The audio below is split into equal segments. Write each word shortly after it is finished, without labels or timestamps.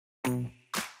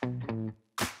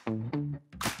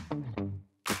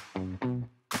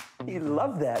You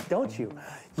love that, don't you?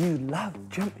 You love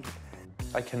jumping.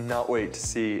 I cannot wait to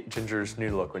see Ginger's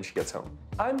new look when she gets home.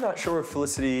 I'm not sure if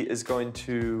Felicity is going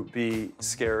to be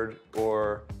scared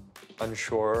or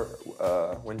unsure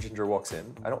when Ginger walks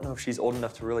in. I don't know if she's old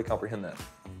enough to really comprehend that.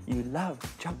 You love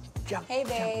jump, jump. Hey,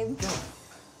 babe. Jump, jump.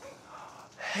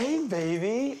 Hey,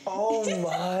 baby. Oh,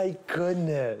 my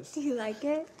goodness. Do you like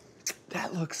it?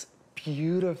 That looks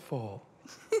beautiful.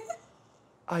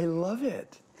 I love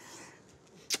it.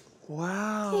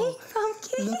 Wow. Hey,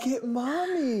 pumpkin. Look at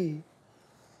mommy.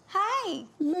 Hi.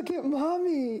 Look at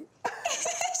mommy.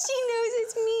 She knows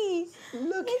it's me.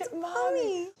 Look It's at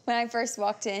mommy. When I first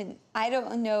walked in, I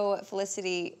don't know what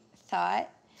Felicity thought.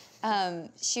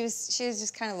 She was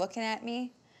just kind of looking at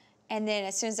me. And then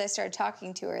as soon as I started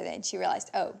talking to her, then she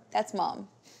realized, oh, that's mom.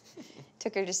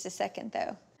 Took her just a second,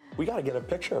 though. We gotta get a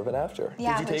picture of it after.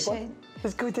 Yeah, Did you take one?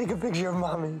 Let's go take a picture of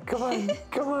mommy. Come on,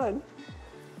 come on.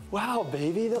 Wow,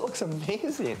 baby, that looks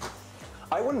amazing.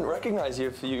 I wouldn't recognize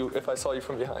you if I saw you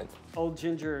from behind. Old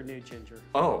Ginger or new Ginger?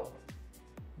 Oh,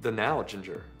 the now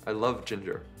Ginger. I love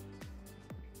Ginger.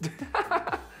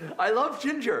 I love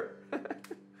Ginger.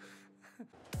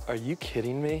 Are you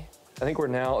kidding me? I think we're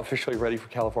now officially ready for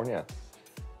California.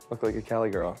 Look like a Cali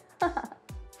girl.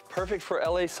 Perfect for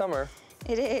LA summer.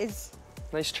 It is.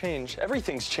 Nice change.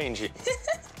 Everything's changing.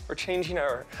 We're changing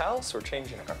our house, we're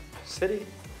changing our city,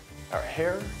 our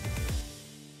hair.